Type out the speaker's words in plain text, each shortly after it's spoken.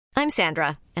I'm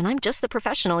Sandra, and I'm just the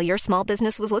professional your small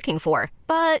business was looking for.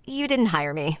 But you didn't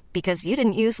hire me because you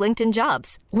didn't use LinkedIn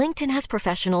Jobs. LinkedIn has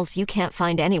professionals you can't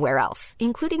find anywhere else,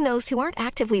 including those who aren't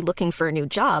actively looking for a new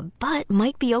job, but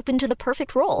might be open to the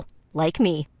perfect role, like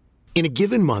me. In a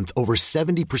given month, over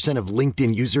 70% of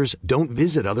LinkedIn users don't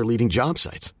visit other leading job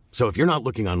sites. So if you're not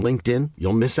looking on LinkedIn,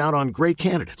 you'll miss out on great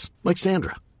candidates like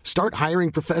Sandra. Start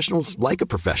hiring professionals like a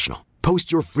professional.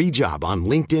 Post your free job on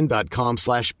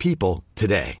linkedin.com/people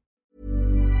today.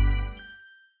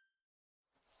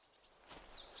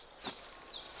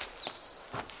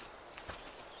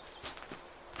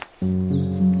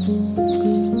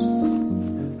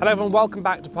 Hello everyone, welcome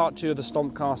back to part 2 of the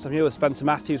Stompcast. I'm here with Spencer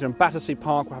Matthews. We're in Battersea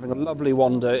Park. We're having a lovely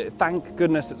wander. Thank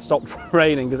goodness it stopped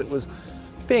raining because it was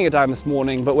being it down this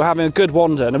morning, but we're having a good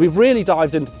wander. And we've really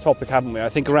dived into the topic, haven't we? I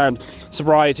think around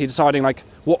sobriety, deciding like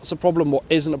what's a problem, what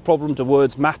isn't a problem, do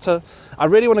words matter? I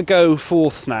really want to go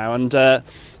forth now and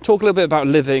talk a little bit about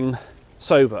living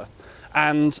sober.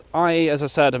 And I, as I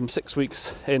said, I'm 6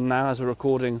 weeks in now as we're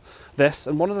recording this.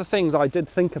 And one of the things I did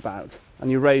think about, and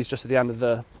you raised just at the end of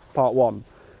the part 1,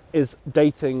 is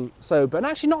dating sober. And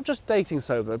actually not just dating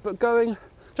sober, but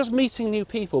just meeting new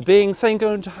people, going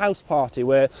to a house party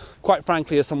where, quite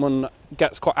frankly, as someone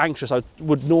gets quite anxious, I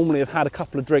would normally have had a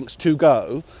couple of drinks to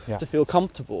go to feel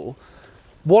comfortable.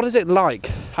 What is it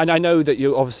like? And I know that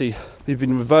you've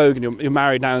been with Vogue and you're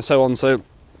married now and so on, so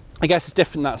I guess it's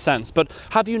different in that sense. But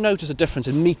have you noticed a difference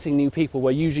in meeting new people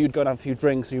where usually you'd go and have a few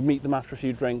drinks and you meet them after a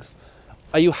few drinks?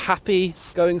 Are you happy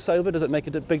going sober? Does it make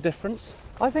a big difference?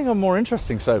 I think I'm more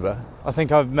interesting sober. I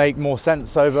think I make more sense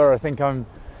sober. I think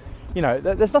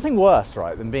there's nothing worse,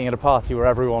 right, than being at a party where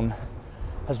everyone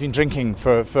has been drinking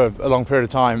for a long period of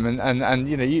time and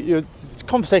your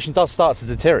conversation does start to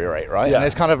deteriorate, right? Yeah. And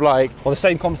it's kind of like... Well, the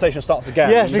same conversation starts again.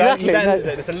 Yes, exactly.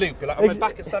 It's a loop. You're like, am I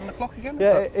back at 7 o'clock again?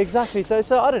 Yeah, exactly. So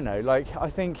I don't know, like, I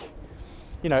think,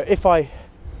 if I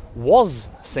was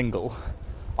single,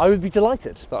 I would be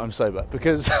delighted that I'm sober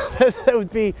because there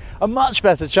would be a much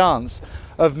better chance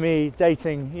of me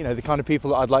dating, the kind of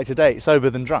people that I'd like to date, sober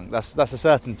than drunk. That's a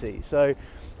certainty. So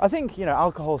I think,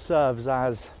 alcohol serves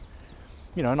as,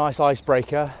 a nice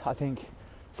icebreaker. I think,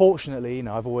 fortunately,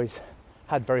 I've always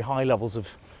had very high levels of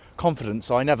confidence,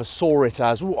 so I never saw it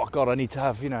as, oh God, I need to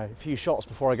have, a few shots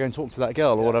before I go and talk to that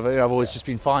girl or whatever. I've always just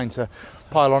been fine to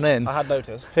pile on in. I had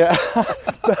noticed. Yeah,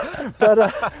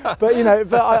 but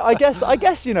I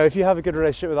guess if you have a good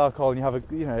relationship with alcohol and you have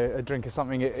a drink or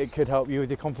something, it could help you with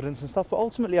your confidence and stuff. But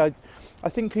ultimately, I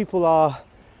think people are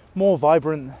more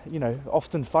vibrant,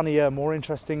 often funnier, more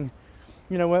interesting,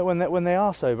 when they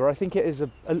are sober. I think it is a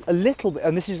little bit,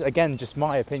 and this is again just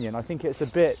my opinion, I think it's a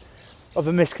bit of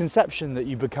a misconception that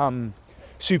you become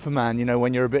Superman,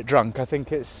 when you're a bit drunk. I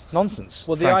think it's nonsense.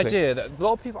 Well, the idea that a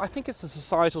lot of people, I think it's a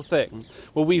societal thing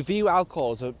where we view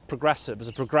alcohol as a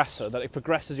progressor, that it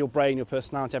progresses your brain, your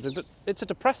personality, everything, but it's a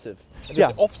depressive. It's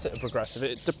the opposite of progressive.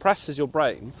 It depresses your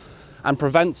brain and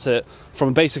prevents it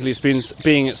from basically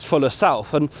being its fuller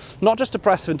self. And not just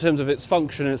depressive in terms of its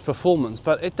function and its performance,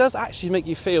 but it does actually make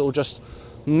you feel just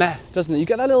meh, doesn't it? You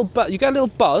get that little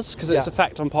buzz because its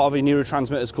effect on part of your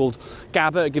neurotransmitter is called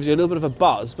GABA. It gives you a little bit of a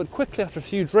buzz, but quickly after a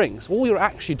few drinks, all you're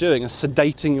actually doing is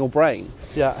sedating your brain.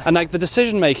 Yeah. And like the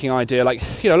decision-making idea, a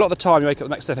lot of the time you wake up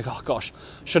the next day and think, oh gosh,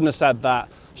 shouldn't have said that,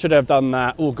 should I have done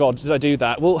that, oh God, did I do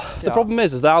that? Well, the problem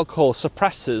is that alcohol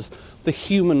suppresses the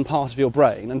human part of your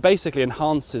brain and basically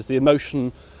enhances the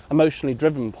emotionally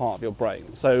driven part of your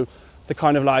brain. So the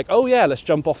kind of like, oh yeah, let's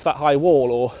jump off that high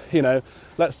wall, or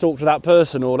let's talk to that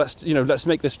person, or let's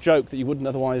make this joke that you wouldn't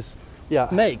otherwise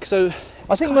make. So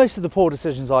I think most of the poor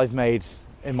decisions I've made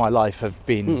in my life have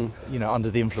been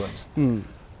under the influence.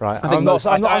 Right.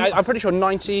 I'm pretty sure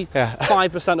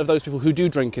 95% of those people who do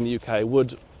drink in the UK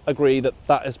would agree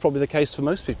that is probably the case for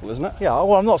most people, isn't it? Yeah,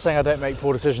 well, I'm not saying I don't make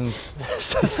poor decisions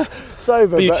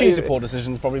sober. But you choose your poor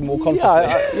decisions probably more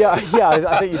consciously.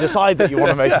 I think you decide that you want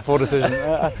to make a poor decision.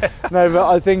 No, but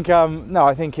I think,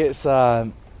 I think it's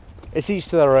each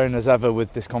to their own as ever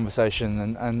with this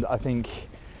conversation. And I think,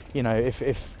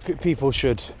 if people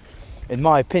should, in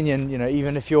my opinion,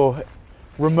 even if you're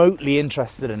remotely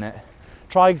interested in it,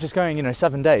 try just going,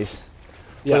 7 days.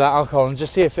 Without alcohol and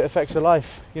just see if it affects your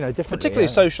life, differently. Particularly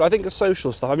social. I think the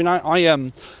social stuff. I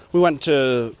mean, we went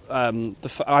to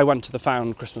I went to the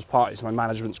Found Christmas parties, my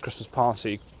management's Christmas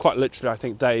party, quite literally, I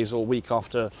think, days or week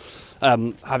after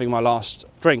having my last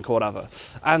drink or whatever.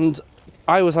 And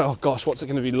I was like, oh gosh, what's it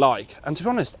going to be like? And to be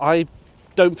honest, I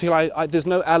don't feel there's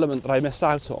no element that I missed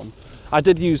out on. I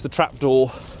did use the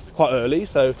trapdoor quite early,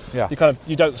 so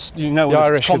you know the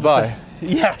Irish goodbye.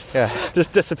 Yes,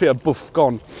 just disappear, boof,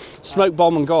 gone, smoke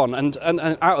bomb and gone, and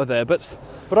out of there. But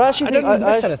But I actually think don't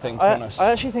miss anything, to be honest. I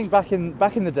actually think back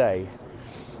in the day,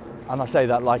 and I say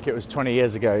that like it was 20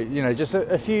 years ago. You know, just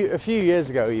a few years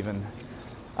ago even.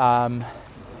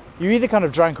 You either kind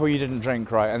of drank or you didn't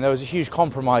drink, right? And there was a huge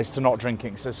compromise to not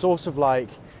drinking. So sort of like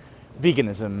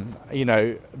veganism, you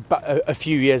know, a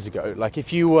few years ago. Like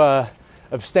if you were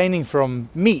abstaining from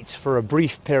meat for a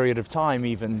brief period of time,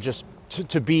 even just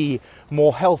to be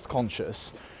more health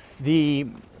conscious, the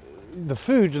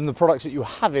food and the products that you were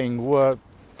having were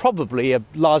probably a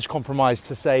large compromise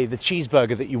to, say, the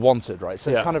cheeseburger that you wanted, right? So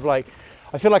it's kind of like,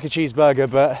 I feel like a cheeseburger,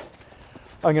 but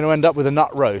I'm going to end up with a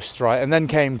nut roast, right? And then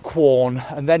came Quorn,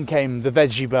 and then came the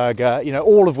veggie burger, you know,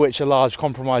 all of which are large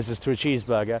compromises to a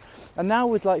cheeseburger. And now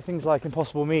with like things like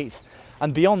Impossible Meat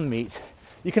and Beyond Meat,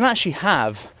 you can actually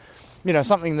have, you know,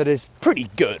 something that is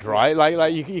pretty good, right?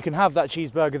 Like you can have that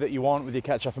cheeseburger that you want with your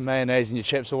ketchup and mayonnaise and your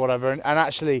chips or whatever, and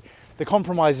actually the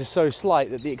compromise is so slight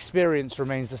that the experience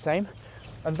remains the same.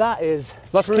 And that is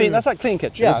that's true. Clean. That's like Clean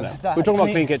Kitchen, isn't it? We were talking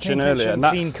about Clean Kitchen earlier. And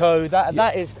Clean Co.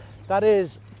 That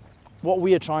is what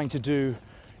we are trying to do,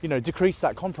 you know, decrease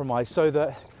that compromise so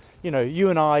that, you know, you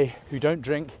and I who don't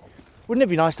drink, wouldn't it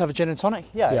be nice to have a gin and tonic?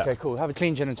 Yeah. Okay, cool. Have a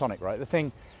clean gin and tonic, right? The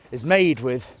thing is made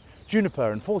with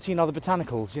juniper and 14 other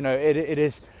botanicals. You know, it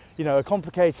is, you know, a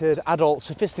complicated, adult,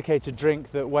 sophisticated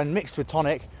drink that when mixed with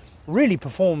tonic really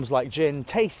performs like gin,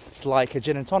 tastes like a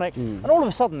gin and tonic, and all of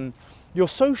a sudden your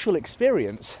social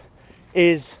experience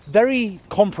is very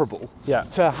comparable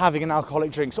to having an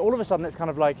alcoholic drink. So all of a sudden it's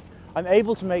kind of like, I'm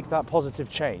able to make that positive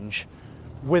change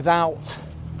without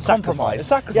compromise.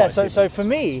 Sacrifice. Yeah, so for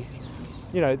me,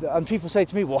 you know, and people say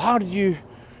to me, well, how did you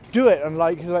do it? And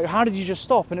like how did you just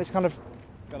stop? And it's kind of,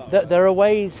 there are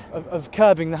ways of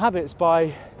curbing the habits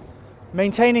by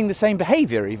maintaining the same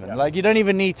behavior even. Yeah. Like you don't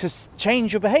even need to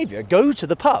change your behavior. Go to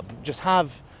the pub, just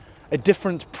have a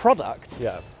different product.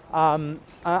 Yeah.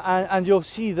 And you'll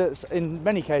see that in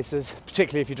many cases,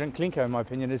 particularly if you drink Clean Co, in my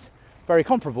opinion, is very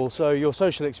comparable, so your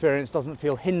social experience doesn't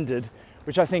feel hindered,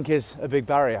 which I think is a big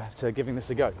barrier to giving this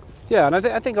a go. Yeah, and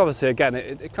I think obviously again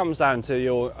it comes down to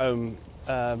your own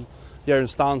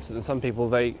stance, and some people,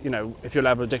 they, you know, if you're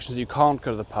level addictions you can't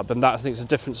go to the pub, and that I think is a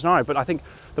different scenario. But I think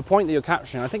the point that you're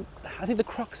capturing, I think the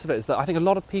crux of it is that I think a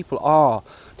lot of people are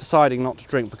deciding not to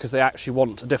drink because they actually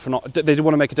want they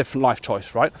want to make a different life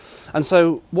choice, right? And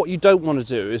so what you don't want to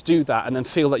do is do that and then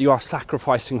feel that you are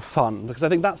sacrificing fun, because I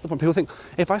think that's the point. People think,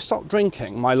 if I stop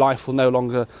drinking, my life will no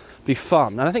longer be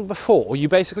fun. And I think before, you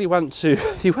basically went to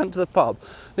the pub,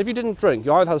 and if you didn't drink,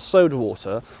 you either had soda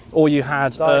water or you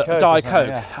had Diet Coke.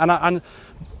 Yeah. And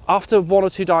after one or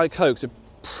two Diet Cokes, it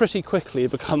pretty quickly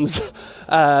becomes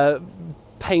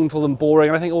painful and boring.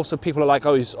 And I think also people are like,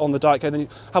 oh, he's on the Diet Coke, and then you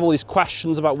have all these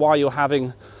questions about why you're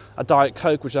having a Diet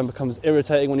Coke, which then becomes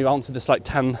irritating when you answer this like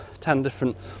 10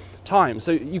 different times.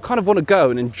 So you kind of want to go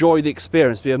and enjoy the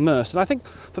experience, be immersed. And I think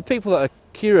for people that are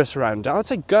curious around it, I would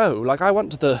say go. Like I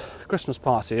went to the Christmas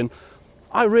party and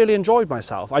I really enjoyed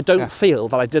myself. I don't feel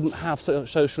that I didn't have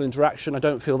social interaction. I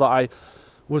don't feel that I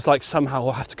was like somehow,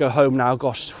 I have to go home now,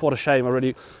 gosh, what a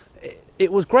shame.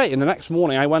 It was great. And the next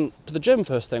morning I went to the gym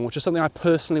first thing, which is something I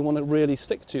personally want to really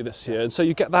stick to this year. And so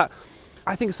you get that,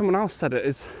 I think someone else said it,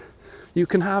 is you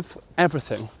can have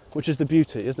everything, which is the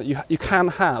beauty, isn't it? You can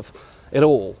have it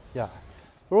all. Yeah.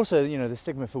 But also, you know, the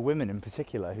stigma for women in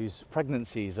particular whose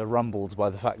pregnancies are rumbled by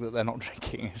the fact that they're not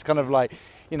drinking. It's kind of like,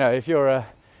 you know, if you're a,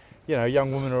 you know,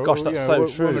 young woman or gosh, that's so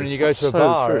true. Woman and you go to a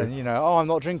bar and, you know, oh, I'm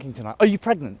not drinking tonight. Are you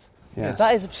pregnant? Yes. You know,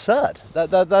 that is absurd.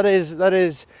 That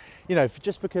is, you know,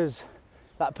 just because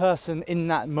that person in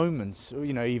that moment,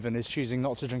 you know, even is choosing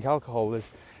not to drink alcohol,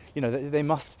 is, you know, they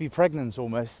must be pregnant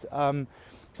almost.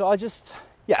 So I just,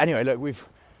 anyway, look,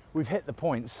 we've hit the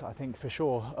points, I think, for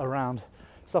sure, around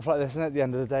stuff like this. And at the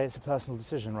end of the day, it's a personal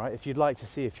decision, right? If you'd like to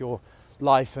see if your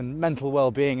life and mental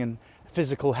well-being and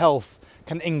physical health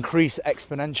can increase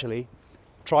exponentially,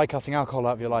 try cutting alcohol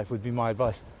out of your life would be my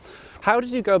advice. How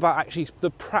did you go about actually the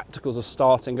practicals of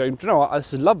starting, going, do you know what,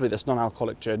 this is lovely, this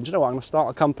non-alcoholic gin, do you know what, I'm going to start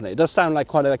a company? It does sound like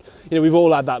quite like, you know, we've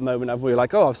all had that moment of we're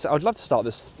like, oh, I'd love to start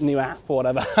this new app or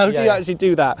whatever. How do you actually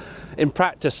do that in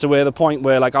practice to where the point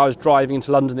where, like, I was driving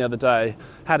into London the other day,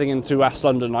 heading into West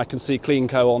London, I can see Clean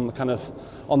Co on the kind of,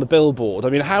 on the billboard. I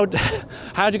mean, how do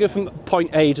you go from point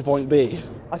A to point B?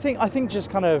 I think just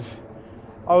kind of,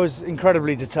 I was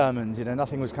incredibly determined, you know,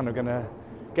 nothing was kind of going to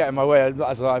get in my way,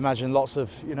 as I imagine lots of,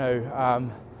 you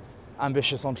know,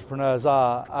 ambitious entrepreneurs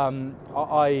are.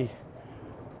 I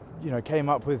you know, came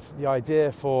up with the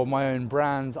idea for my own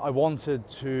brand. I wanted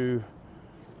to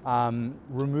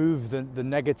remove the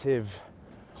negative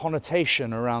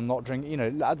connotation around not drinking. You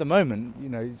know, at the moment, you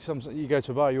know, you go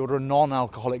to a bar, you order a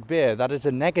non-alcoholic beer. That is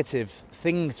a negative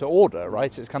thing to order,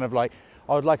 right? It's kind of like,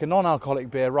 I would like a non-alcoholic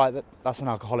beer, right? That's an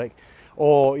alcoholic.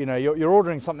 Or, you know, you're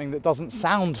ordering something that doesn't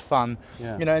sound fun,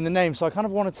 you know, in the name. So I kind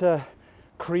of wanted to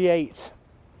create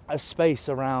a space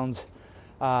around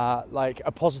like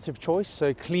a positive choice.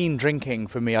 So clean drinking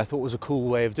for me, I thought was a cool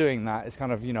way of doing that. It's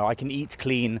kind of, you know, I can eat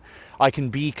clean, I can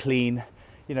be clean,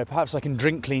 you know, perhaps I can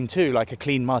drink clean too, like a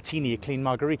clean martini, a clean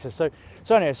margarita. So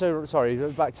anyway, sorry,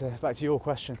 back to your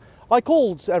question. I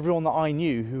called everyone that I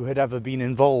knew who had ever been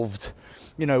involved,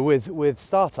 you know, with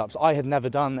startups. I had never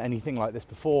done anything like this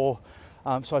before,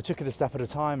 so I took it a step at a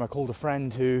time. I called a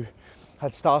friend who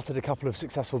had started a couple of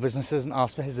successful businesses and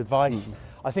asked for his advice.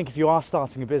 I think if you are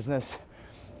starting a business,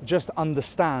 just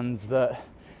understand that,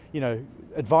 you know,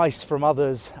 advice from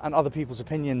others and other people's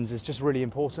opinions is just really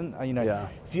important. You know,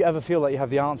 if you ever feel like you have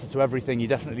the answer to everything, you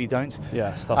definitely don't.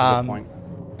 Yes, that's a good point.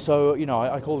 So, you know,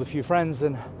 I called a few friends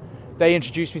and they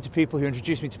introduced me to people who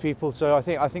introduced me to people. So I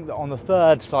think that on the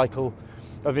third cycle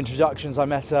of introductions, I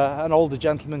met an older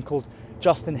gentleman called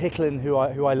Justin Hicklin, who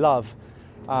I love,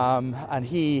 and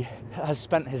he has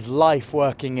spent his life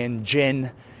working in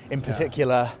gin, in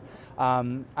particular,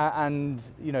 and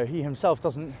you know, he himself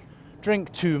doesn't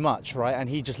drink too much, right? And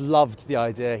he just loved the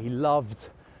idea. He loved,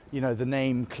 you know, the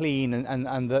name Clean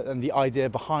and the idea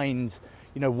behind,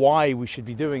 you know, why we should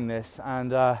be doing this.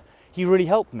 And he really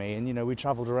helped me. And, you know, we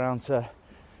traveled around to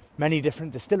many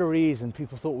different distilleries and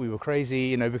people thought we were crazy,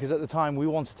 you know, because at the time we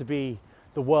wanted to be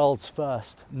the world's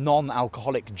first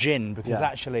non-alcoholic gin, because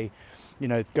actually, you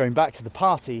know, going back to the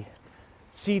party,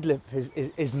 Seedlip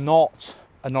is not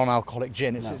a non-alcoholic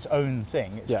gin. It's its own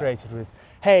thing. It's created with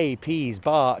hay, peas,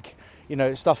 bark, you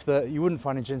know, stuff that you wouldn't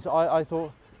find in gin. So I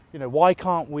thought, you know, why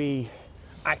can't we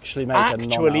actually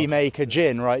make a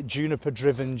gin, right?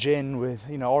 Juniper-driven gin with,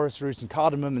 you know, orris root and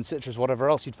cardamom and citrus, whatever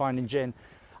else you'd find in gin,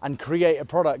 and create a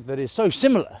product that is so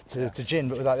similar to gin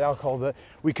but without the alcohol that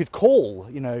we could call,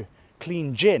 you know,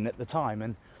 Clean Gin at the time.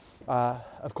 And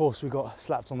of course we got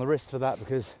slapped on the wrist for that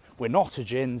because we're not a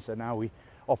gin, so now we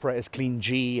operate as Clean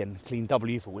G and Clean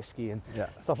W for whiskey and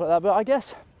stuff like that. But I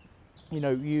guess, you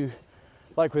know, you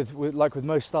like with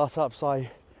most startups, I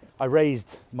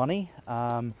raised money.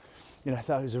 You know,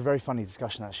 that was a very funny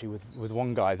discussion actually with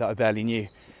one guy that I barely knew,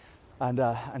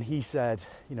 and he said,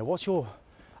 you know, what's your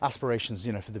aspirations,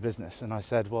 you know, for the business? And I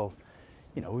said, well,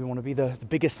 you know, we want to be the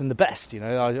biggest and the best, you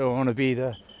know, I want to be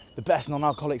the best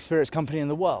non-alcoholic spirits company in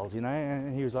the world, you know.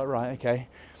 And he was like, right, okay.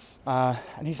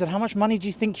 And he said, how much money do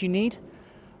you think you need?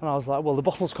 And I was like, well, the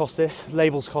bottles cost this,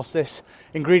 labels cost this,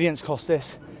 ingredients cost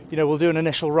this. You know, we'll do an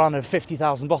initial run of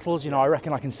 50,000 bottles. You know, I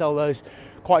reckon I can sell those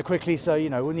quite quickly. So,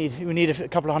 you know, we need a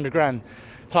couple of $100,000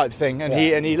 type thing.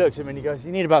 And he looked at me and he goes,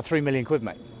 you need about 3 million quid,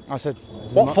 mate. I said,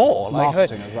 what for?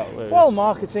 Marketing, is that what it is? Well,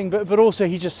 marketing, but also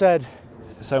he just said,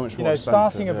 so much more, you know,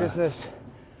 starting a business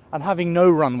and having no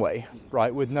runway,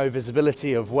 right, with no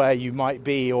visibility of where you might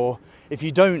be, or if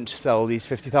you don't sell these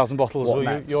 50,000 bottles,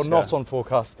 or you're not on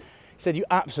forecast. He said you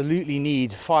absolutely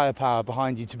need firepower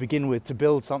behind you to begin with to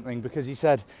build something, because he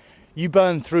said you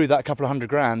burn through that couple of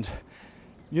 $100,000,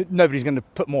 nobody's going to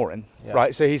put more in,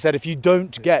 right? So he said if you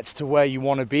don't get to where you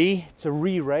want to be, to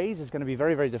re-raise is going to be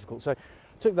very, very difficult. So I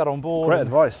took that on board. Great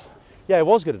advice. Yeah, it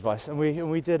was good advice, and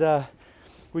we did a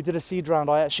seed round.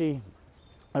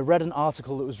 I read an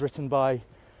article that was written by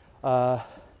a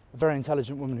very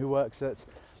intelligent woman who works at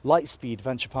Lightspeed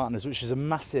Venture Partners, which is a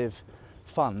massive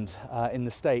fund in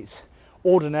the States.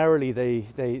 Ordinarily,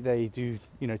 they do,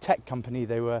 you know, tech companies.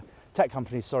 They were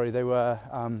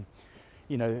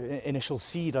you know, initial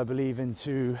seed, I believe,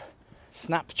 into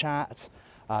Snapchat.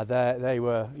 They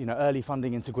were, you know, early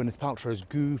funding into Gwyneth Paltrow's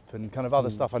Goop and kind of other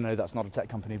stuff. I know that's not a tech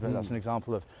company, but that's an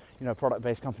example of, you know, a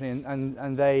product-based company.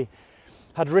 And they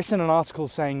had written an article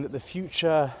saying that the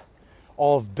future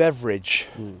of beverage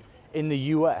in the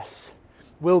US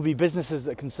will be businesses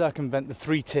that can circumvent the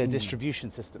 3-tier distribution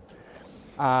system.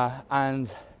 And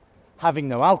having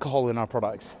no alcohol in our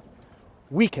products,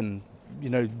 we can, you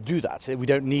know, do that. We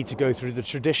don't need to go through the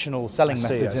traditional selling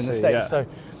methods in the States. Yeah. So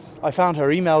I found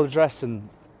her email address and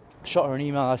shot her an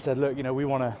email. I said, look, you know, we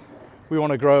want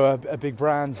to grow a big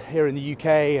brand here in the UK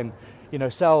and, you know,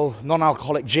 sell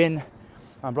non-alcoholic gin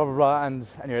and blah, blah, blah. And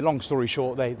anyway, long story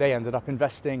short, they ended up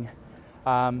investing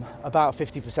about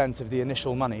 50% of the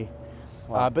initial money.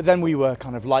 Wow. But then we were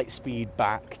kind of Lightspeed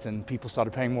backed and people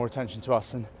started paying more attention to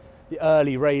us, and the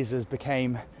early raisers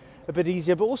became a bit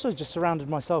easier, but also just surrounded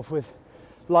myself with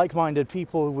like-minded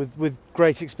people with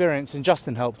great experience, and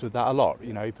Justin helped with that a lot.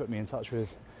 You know, he put me in touch with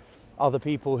other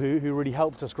people who really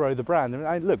helped us grow the brand.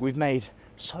 And look, we've made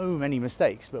so many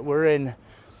mistakes, but we're in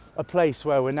a place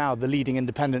where we're now the leading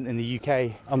independent in the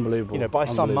UK. Unbelievable. You know, by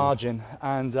some margin,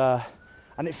 and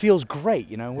it feels great.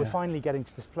 You know, we're Yeah. finally getting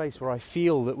to this place where I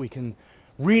feel that we can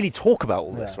really talk about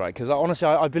all this, right? Because I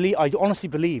honestly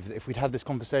believe that if we'd had this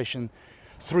conversation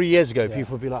 3 years ago,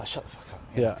 people would be like, "Shut the fuck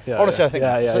up." Honestly, I think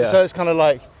that. So it's kind of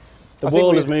like the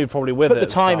world has moved probably with it. Put the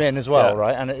time in as well, Yeah.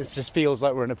 right? And it just feels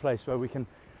like we're in a place where we can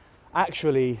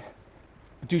actually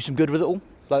do some good with it all.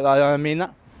 Like, I mean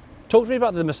that. Talk to me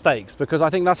about the mistakes, because I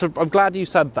think I'm glad you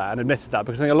said that and admitted that,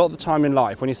 because I think a lot of the time in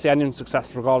life, when you see anyone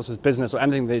successful, regardless of business or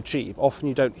anything they achieve, often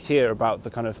you don't hear about the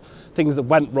kind of things that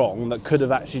went wrong that could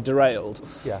have actually derailed,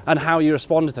 and how you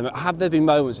responded to them. Have there been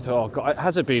moments you thought, oh God,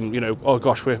 has it been, you know, oh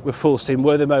gosh, we're full steam?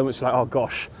 Were there moments you're like, oh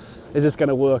gosh, is this going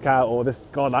to work out? Or this,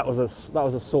 God, that was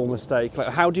a sore mistake. Like,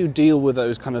 how do you deal with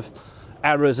those kind of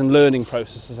errors and learning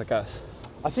processes, I guess?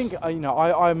 I think, you know,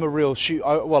 I'm a real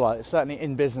certainly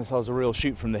in business I was a real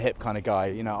shoot from the hip kind of guy.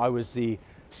 You know, I was the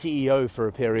CEO for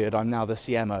a period. I'm now the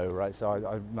CMO, right? So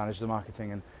I manage the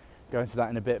marketing and go into that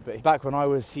in a bit. But back when I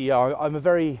was CEO, I'm a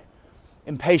very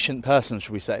impatient person,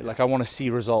 should we say. Like, I want to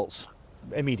see results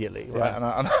immediately, right? And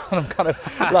I'm kind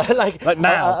of like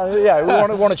now.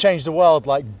 We want to change the world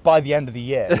like by the end of the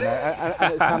year. You know?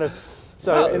 and it's kind of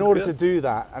so in order to do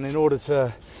that, and in order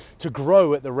to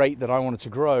grow at the rate that I wanted to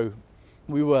grow,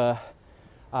 we were,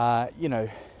 you know,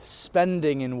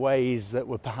 spending in ways that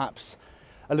were perhaps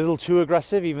a little too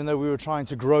aggressive, even though we were trying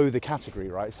to grow the category,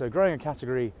 right? So growing a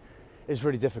category is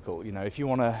really difficult. You know, if you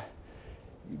want to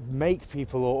make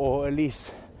people, or at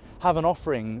least have an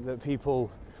offering that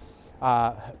people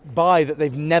buy that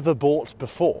they've never bought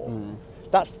before,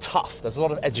 that's tough. There's a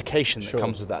lot of education that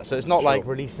comes with that. So it's not like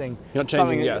releasing. You're not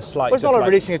changing, a slight. Well, it's not like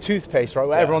releasing a toothpaste, right?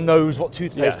 Where everyone knows what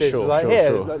toothpaste is. Sure, like,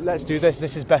 let's do this.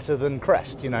 This is better than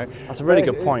Crest, you know. That's a really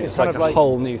good point. It's like a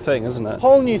whole new thing, isn't it?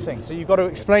 Whole new thing. So you've got to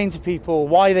explain to people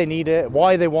why they need it,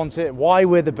 why they want it, why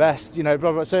we're the best, you know,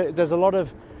 blah, blah. So there's a lot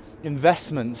of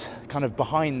investment kind of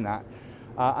behind that,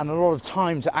 and a lot of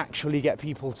time to actually get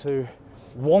people to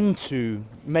want to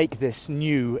make this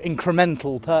new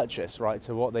incremental purchase, right,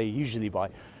 to what they usually buy.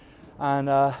 And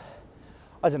I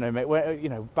don't know, mate, you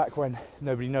know, back when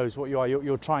nobody knows what you are,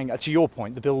 you're trying, to your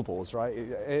point, the billboards, right?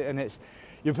 And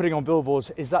you're putting on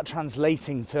billboards. Is that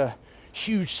translating to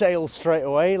huge sales straight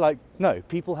away? Like, no,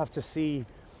 people have to see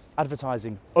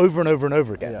advertising over and over and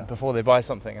over again before they buy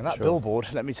something. And that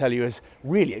billboard, let me tell you, is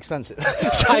really expensive.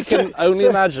 I can only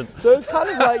imagine. So it's kind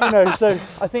of like, you know, so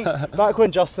I think back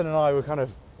when Justin and I were kind of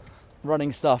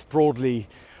running stuff broadly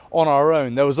on our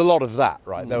own, there was a lot of that,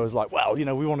 right? There was like, well, you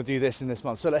know, we want to do this in this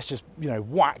month, so let's just, you know,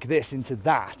 whack this into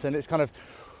that. And it's kind of,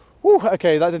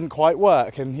 okay, that didn't quite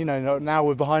work. And, you know, now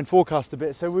we're behind forecast a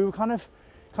bit. So we were kind of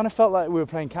felt like we were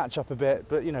playing catch up a bit,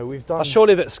 but, you know, we've done. That's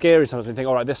surely a bit scary sometimes when you think,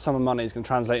 all right, this sum of money is going to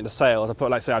translate into sales. I put,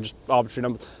 like, say, I just arbitrary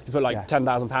number, you put like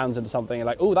 £10,000 into something, and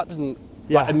like, oh, that doesn't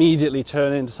like, immediately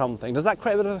turn into something. Does that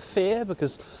create a bit of a fear?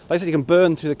 Because, like I said, you can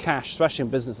burn through the cash, especially in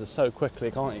businesses, so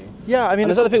quickly, can't you? Yeah, I mean,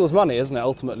 and it's other people's money, isn't it?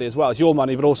 Ultimately, as well, it's your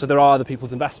money, but also there are other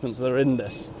people's investments that are in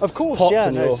this. Of course, pot, yeah.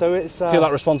 And No, so it's feel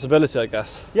that responsibility, I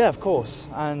guess. Yeah, of course,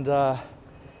 and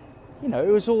you know,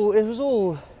 it was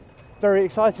all very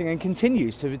exciting and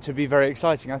continues to be very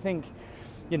exciting. I think,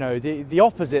 you know, the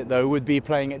opposite though would be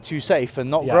playing it too safe and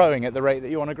not growing at the rate that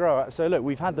you want to grow at. So look,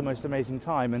 we've had the most amazing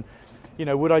time, and, you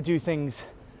know, would I do things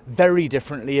very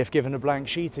differently if given a blank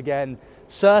sheet again?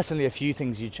 Certainly a few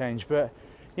things you'd change, but,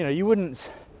 you know, you wouldn't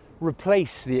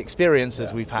replace the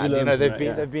experiences we've had. You know,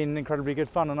 they've been incredibly good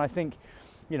fun, and I think,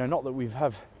 you know, not that we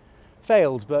have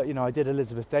failed, but, you know, I did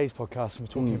Elizabeth Day's podcast and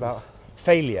we're talking about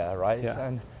failure, right?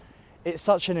 And it's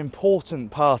such an important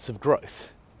part of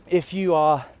growth. If you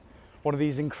are one of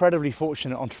these incredibly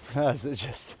fortunate entrepreneurs that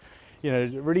just, you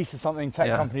know, releases something, tech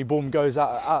company, boom, goes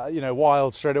out, you know,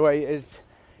 wild straight away,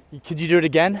 could you do it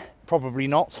again? Probably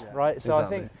not, right? So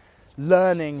exactly. I think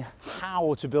learning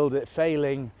how to build it,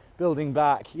 failing, building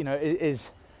back, you know, is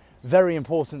very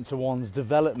important to one's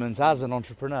development as an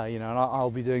entrepreneur, you know, and I'll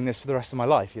be doing this for the rest of my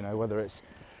life, you know, whether it's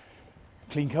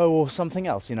CleanCo or something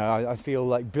else. You know, I feel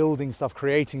like building stuff,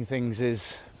 creating things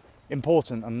is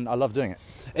important, and I love doing it.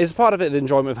 Is part of it the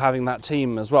enjoyment of having that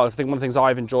team as well? I think one of the things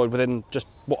I've enjoyed within just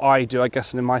what I do, I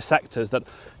guess, and in my sector, is that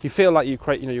you feel like you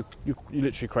create, you know, you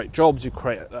literally create jobs, you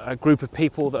create a group of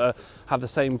people that have the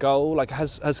same goal. Like,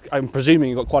 I'm presuming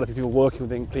you've got quite a few people working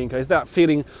within CleanCo. Is that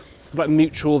feeling like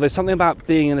mutual? There's something about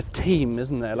being in a team,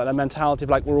 isn't there? Like a mentality of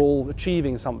like we're all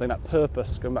achieving something, that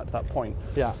purpose, going back to that point.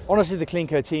 Yeah, honestly, the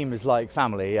CleanCo team is like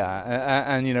family,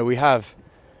 and you know, we have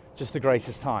just the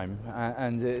greatest time,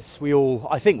 and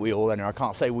I think we all, anyway, I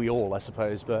can't say we all, I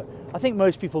suppose, but I think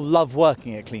most people love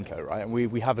working at CleanCo, right? And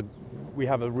we have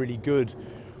a really good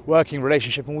working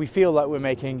relationship, and we feel like we're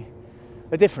making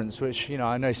a difference, which, you know,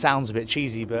 I know sounds a bit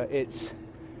cheesy, but it's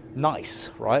nice,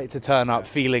 right, to turn up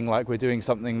feeling like we're doing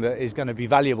something that is going to be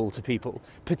valuable to people,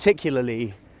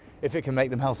 particularly if it can make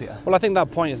them healthier. Well, I think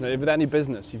that point, isn't it? With any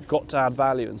business, you've got to add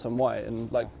value in some way,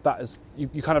 and like that is,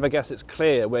 you kind of, I guess it's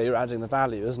clear where you're adding the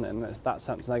value, isn't it? In that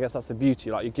sense, and I guess that's the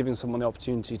beauty. Like, you're giving someone the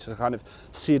opportunity to kind of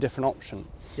see a different option.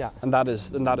 Yeah. And that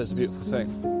is a beautiful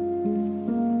thing.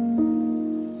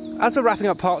 As we're wrapping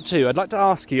up part 2, I'd like to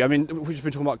ask you, I mean, we've just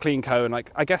been talking about Clean Co, and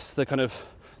like, I guess the kind of,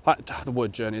 like, the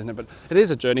word journey, isn't it? But it is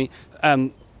a journey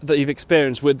that you've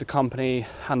experienced with the company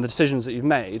and the decisions that you've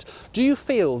made. Do you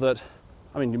feel that,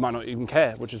 I mean, you might not even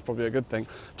care, which is probably a good thing.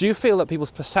 Do you feel that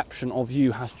people's perception of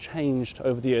you has changed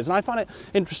over the years? And I find it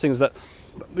interesting is that,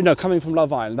 you know, coming from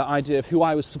Love Island, that idea of who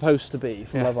I was supposed to be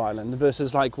from Love Island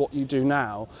versus like what you do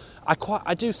now,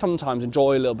 I do sometimes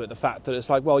enjoy a little bit the fact that it's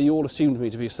like, well, you all assumed me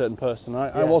to be a certain person.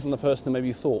 I wasn't the person that maybe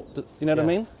you thought. You know what I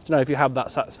mean? Do you know if you have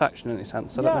that satisfaction in any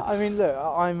sense? I mean, look,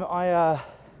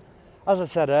 as I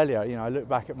said earlier, you know, I look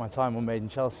back at my time on Made in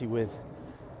Chelsea with,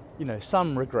 you know,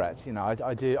 some regrets. You know,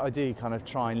 I do kind of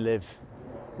try and live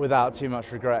without too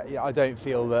much regret. I don't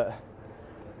feel that,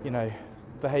 you know,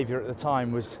 behaviour at the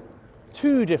time was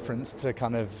too different to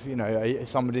kind of, you know,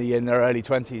 somebody in their early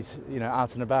 20s, you know,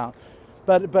 out and about.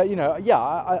 But you know, yeah,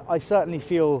 I certainly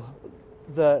feel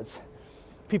that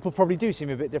people probably do see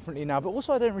me a bit differently now, but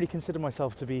also I don't really consider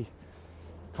myself to be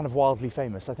kind of wildly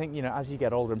famous. I think, you know, as you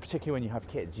get older, and particularly when you have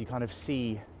kids, you kind of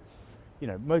see, you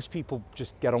know, most people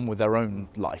just get on with their own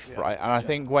life, right? And I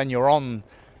think when you're on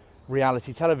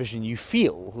reality television, you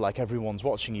feel like everyone's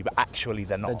watching you, but actually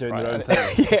they're not. They're doing right? their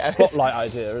own thing. Yeah, spotlight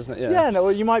idea, isn't it? Yeah, no,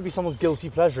 well, you might be someone's guilty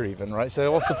pleasure even, right?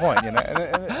 So what's the point, you know?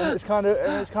 And it's kind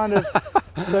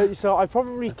of, so I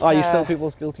probably care. Are you still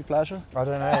people's guilty pleasure? I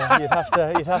don't know.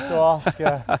 You'd have to ask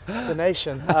the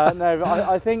nation. No, but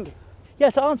I think, yeah.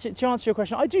 To answer your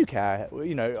question, I do care.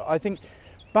 You know, I think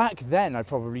back then I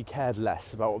probably cared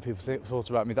less about what people thought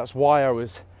about me. That's why I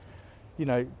was, you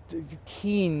know,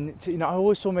 keen to, you know, I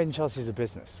always saw Made in Chelsea as a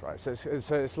business, right? So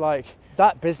it's like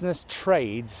that business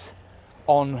trades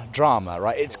on drama,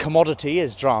 right? Its commodity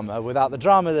is drama. Without the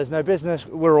drama, there's no business.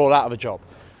 We're all out of a job,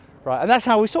 right? And that's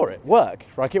how we saw it work,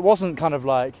 right? It wasn't kind of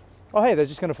like, oh, hey, they're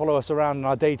just going to follow us around in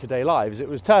our day-to-day lives. It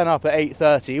was turn up at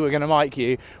 8:30, we're going to mic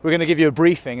you, we're going to give you a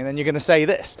briefing, and then you're going to say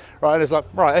this, right? And it's like,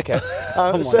 right, okay.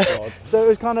 Oh my God. So it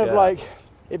was kind of like,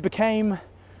 it became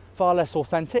far less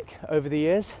authentic over the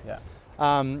years. Yeah.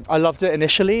 I loved it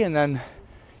initially, and then,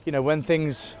 you know, when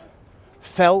things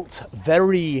felt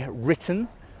very written,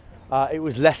 it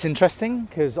was less interesting,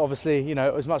 because obviously, you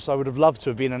know, as much as I would have loved to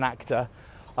have been an actor,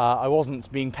 I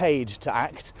wasn't being paid to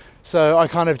act. So I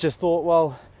kind of just thought,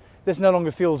 well, this no longer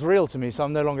feels real to me, so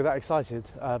I'm no longer that excited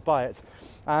by it.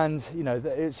 And, you know,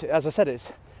 it's, as I said,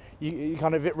 it's, you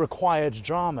kind of, it required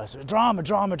drama. So drama.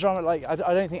 Like, I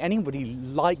don't think anybody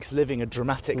likes living a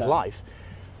dramatic life.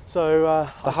 So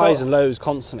the highs and lows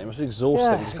constantly. It must be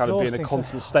exhausting to kind of be in a exhausting.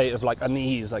 constant state of like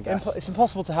unease, I guess. It's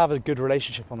impossible to have a good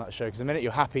relationship on that show, because the minute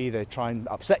you're happy, they try and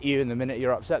upset you, and the minute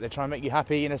you're upset, they try and make you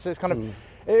happy. You know, so it's kind of,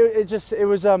 it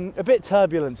was a bit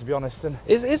turbulent, to be honest, and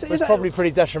Is probably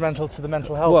pretty detrimental to the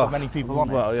mental health of many people on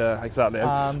it. Well, yeah, exactly.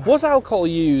 Was alcohol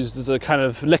used as a kind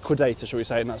of liquidator, shall we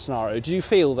say, in that scenario? Do you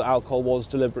feel that alcohol was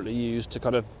deliberately used to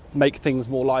kind of make things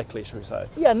more likely, shall we say?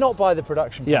 Yeah, not by the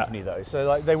production company though. So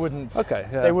like they wouldn't. Okay.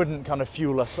 Yeah. They wouldn't kind of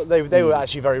fuel us. They were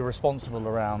actually very responsible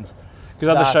around.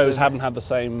 Because other shows haven't had the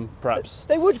same, perhaps.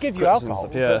 They would give you alcohol,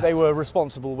 stuff, yeah. but they were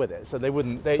responsible with it. So they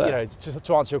wouldn't. They, you know,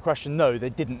 to answer your question, no,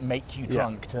 they didn't make you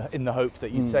drunk in the hope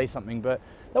that you'd say something. But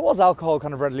there was alcohol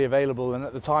kind of readily available, and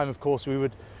at the time, of course, we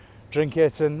would drink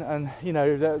it. And you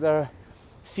know, there are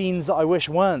scenes that I wish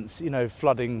weren't, you know,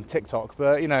 flooding TikTok.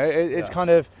 But you know, it's kind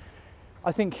of.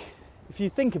 I think if you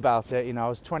think about it, you know, I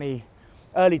was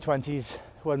early 20s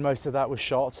when most of that was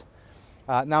shot.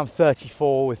 Now I'm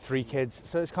 34 with 3 kids,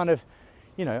 so it's kind of.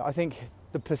 You know, I think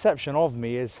the perception of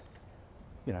me is,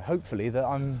 you know, hopefully that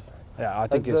I'm I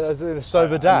think it's a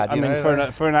sober dad. I mean,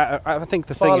 I think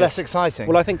the far thing less is, exciting.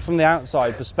 Well, I think from the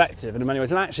outside perspective, in many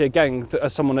ways, and actually, again,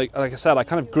 as someone, like I said, I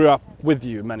kind of grew up with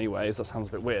you in many ways. That sounds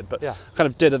a bit weird, but kind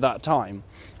of did at that time.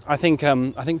 I think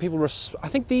people. I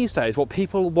think these days, what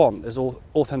people want is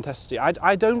authenticity.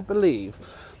 I don't believe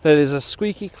there is a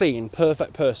squeaky clean,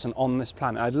 perfect person on this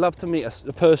planet. I'd love to meet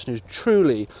a person who's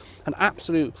truly an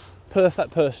absolute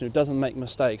perfect person who doesn't make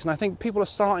mistakes. And I think people are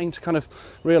starting to kind of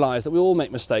realise that we all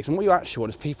make mistakes, and what you actually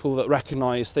want is people that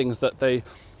recognise things that they,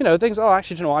 things, oh,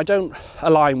 actually, do you know, I don't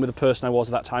align with the person I was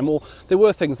at that time, or there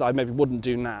were things that I maybe wouldn't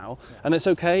do now, and it's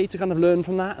okay to kind of learn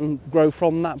from that and grow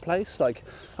from that place. Like,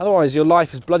 otherwise your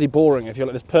life is bloody boring if you're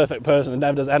like this perfect person that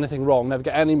never does anything wrong, never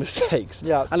get any mistakes,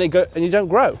 and you don't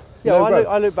grow. Yeah, well,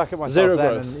 I look back at myself Zero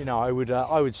then, growth. and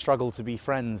I would struggle to be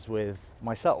friends with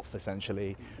myself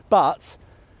essentially. But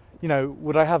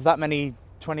would I have that many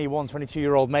 21,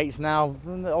 22-year-old mates now?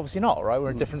 Obviously not, right?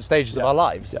 We're in different stages of our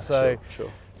lives. Yeah, so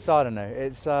sure. So I don't know.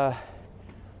 It's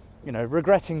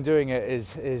regretting doing it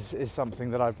is something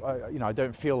that I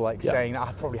don't feel like saying.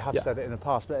 I probably have said it in the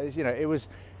past, but it's,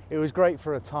 it was great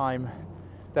for a time.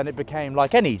 Then it became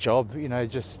like any job,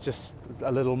 just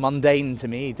a little mundane to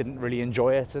me. Didn't really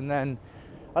enjoy it, and then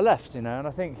I left, And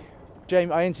I think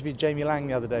I interviewed Jamie Lang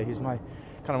the other day. He's one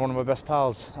of my best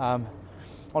pals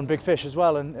on Big Fish as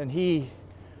well, and he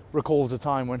recalls a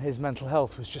time when his mental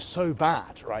health was just so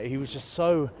bad, right? He was just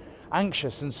so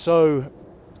anxious and so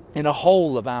in a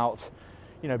hole about,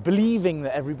 believing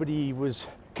that everybody was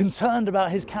concerned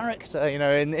about his character,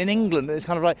 in England. It's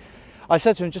kind of like, I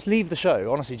said to him, just leave the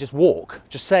show, honestly, just walk,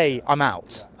 just say I'm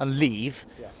out and leave,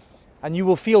 and you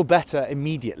will feel better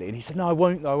immediately. And he said, no, I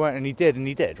won't, and he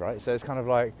did, right? So it's kind of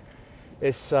like,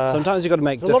 it's... sometimes you've got to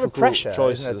make difficult a lot of pressure,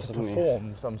 choices, to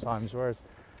perform sometimes, whereas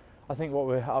I think what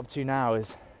we're up to now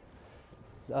is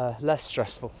less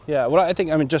stressful. Yeah, well, I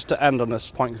think, just to end on this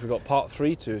point, because we've got part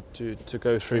 3 to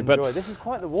go through. Enjoy. But this is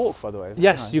quite the walk, by the way.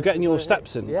 Yes, you're getting your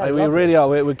steps in. Yeah, we really are.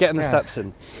 We're getting the steps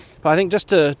in. But I think just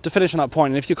to finish on that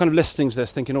point, and if you're kind of listening to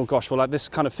this thinking, oh gosh, well, like this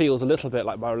kind of feels a little bit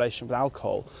like my relationship with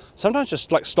alcohol, sometimes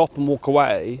just like stop and walk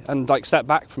away and like step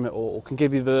back from it all can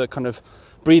give you the kind of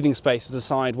breathing space to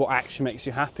decide what actually makes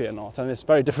you happy or not. And it's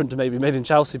very different to maybe Made in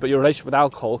Chelsea, but your relationship with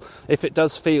alcohol, if it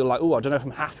does feel like, oh, I don't know if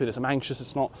I'm happy with this, I'm anxious,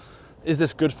 it's not, is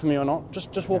this good for me or not?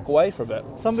 Just walk away for a bit.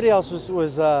 Somebody else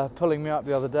was pulling me up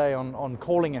the other day on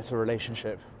calling it a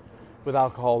relationship with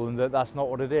alcohol, and that's not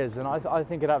what it is. And I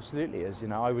think it absolutely is.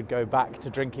 I would go back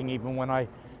to drinking even when I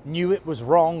knew it was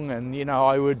wrong, and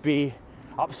I would be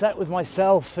upset with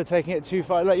myself for taking it too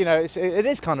far. Like, it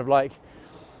is kind of like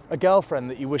a girlfriend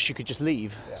that you wish you could just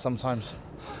leave sometimes.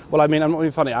 Well, I'm not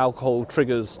being funny. Alcohol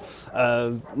triggers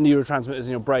neurotransmitters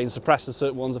in your brain, suppresses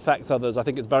certain ones, affects others. I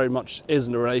think it very much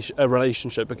isn't a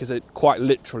relationship, because it quite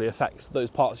literally affects those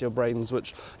parts of your brain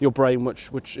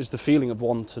which is the feeling of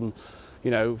want and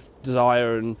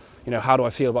desire, and how do I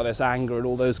feel about this, anger, and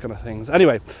all those kind of things.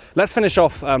 Anyway, let's finish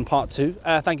off part 2.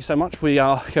 Thank you so much. We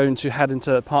are going to head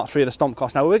into part 3 of the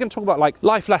Stompcast now. We're going to talk about like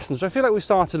life lessons. I feel like we've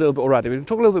started a little bit already. We're going to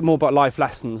talk a little bit more about life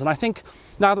lessons, and I think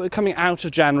now that we're coming out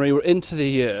of January, we're into the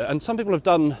year, and some people have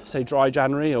done, say, dry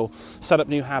January or set up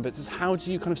new habits. Is how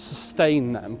do you kind of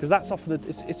sustain them? Because that's often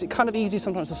it's kind of easy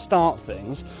sometimes to start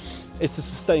things. It's the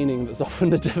sustaining that's often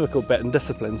the difficult bit, and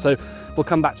discipline. So we'll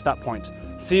come back to that point.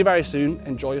 See you very soon.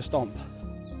 Enjoy your stomp.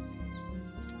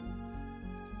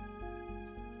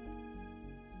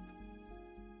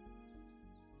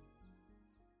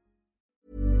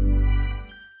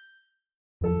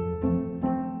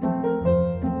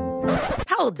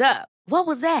 Hold up. What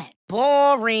was that?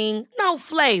 Boring. No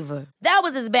flavor. That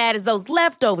was as bad as those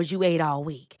leftovers you ate all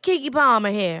week. Keke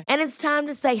Palmer here. And it's time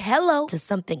to say hello to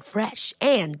something fresh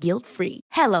and guilt-free.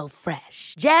 Hello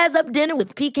Fresh. Jazz up dinner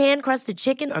with pecan-crusted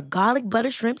chicken or garlic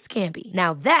butter shrimp scampi.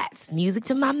 Now that's music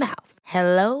to my mouth.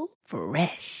 Hello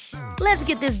Fresh. Let's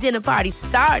get this dinner party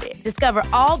started. Discover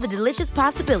all the delicious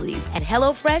possibilities at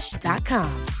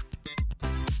HelloFresh.com.